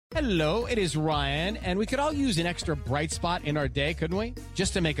Hello, it is Ryan, and we could all use an extra bright spot in our day, couldn't we?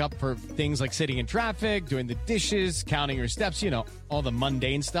 Just to make up for things like sitting in traffic, doing the dishes, counting your steps, all the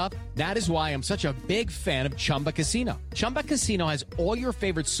mundane stuff. That is why I'm such a big fan of Chumba Casino. Chumba Casino has all your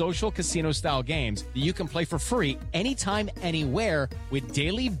favorite social casino-style games that you can play for free anytime, anywhere with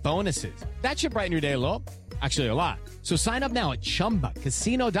daily bonuses. That should brighten your day a little. Actually, a lot. So sign up now at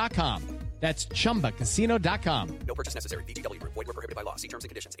ChumbaCasino.com. That's ChumbaCasino.com. No purchase necessary. VGW Group. Void where prohibited by law. See terms and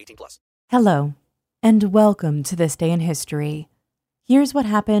conditions. 18+. Hello, and welcome to This Day in History. Here's what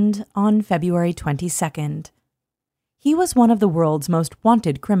happened on February 22nd. He was one of the world's most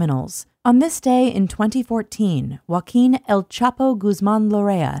wanted criminals. On this day in 2014, Joaquin El Chapo Guzman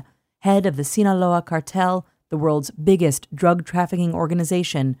Lorea, head of the Sinaloa cartel, the world's biggest drug trafficking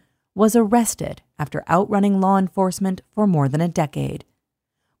organization, was arrested after outrunning law enforcement for more than a decade.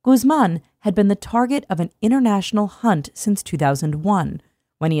 Guzman had been the target of an international hunt since 2001,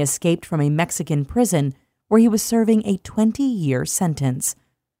 when he escaped from a Mexican prison where he was serving a 20-year sentence.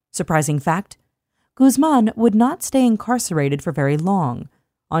 Surprising fact, Guzman would not stay incarcerated for very long.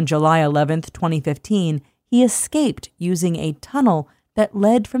 On July 11, 2015, he escaped using a tunnel that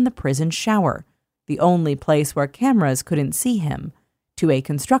led from the prison shower, the only place where cameras couldn't see him, to a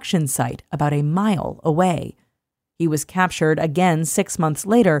construction site about a mile away. He was captured again 6 months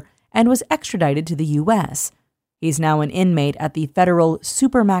later and was extradited to the U.S. He's now an inmate at the federal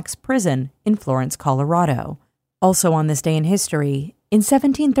Supermax prison in Florence, Colorado. Also on this day in history, in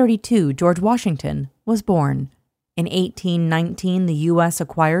 1732, George Washington was born. In 1819, the U.S.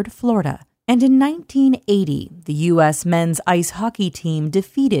 acquired Florida. And in 1980, the U.S. men's ice hockey team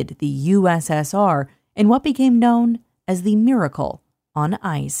defeated the USSR in what became known as the Miracle on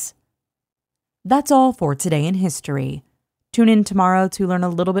Ice. That's all for today in history. Tune in tomorrow to learn a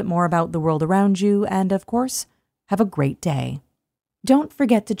little bit more about the world around you, and of course, have a great day. Don't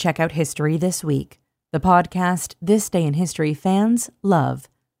forget to check out History This Week, the podcast This Day in History fans love.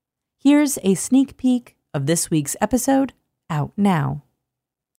 Here's a sneak peek of this week's episode, out now.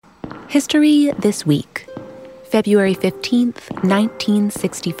 History This Week, February 15th,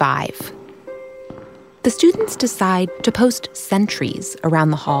 1965. The students decide to post sentries around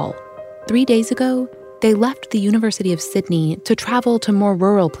the hall. 3 days ago, they left the University of Sydney to travel to more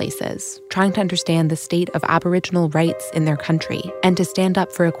rural places, trying to understand the state of Aboriginal rights in their country and to stand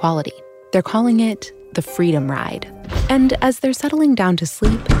up for equality. They're calling it the Freedom Ride. And as they're settling down to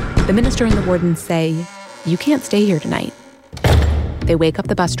sleep, the minister and the warden say, "You can't stay here tonight." They wake up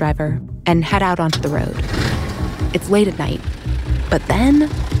the bus driver and head out onto the road. It's late at night, but then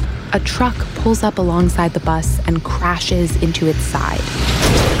a truck pulls up alongside the bus and crashes into its side.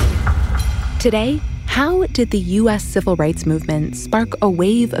 Today, how did the U.S. civil rights movement spark a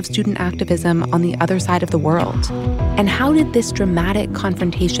wave of student activism on the other side of the world? And how did this dramatic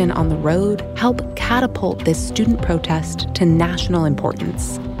confrontation on the road help catapult this student protest to national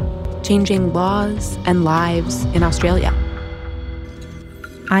importance, changing laws and lives in Australia?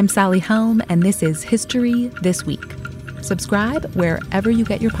 I'm Sally Helm, and this is History This Week. Subscribe wherever you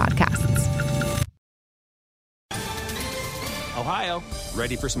get your podcasts. Ohio,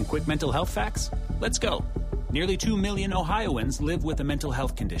 ready for some quick mental health facts? Let's go. Nearly 2 million Ohioans live with a mental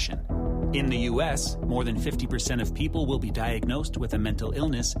health condition. In the U.S., more than 50% of people will be diagnosed with a mental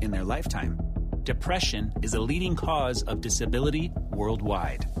illness in their lifetime. Depression is a leading cause of disability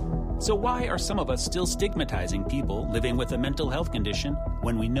worldwide. So why are some of us still stigmatizing people living with a mental health condition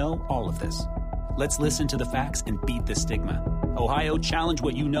when we know all of this? Let's listen to the facts and beat the stigma. Ohio, challenge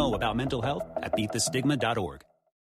what you know about mental health at beatthestigma.org.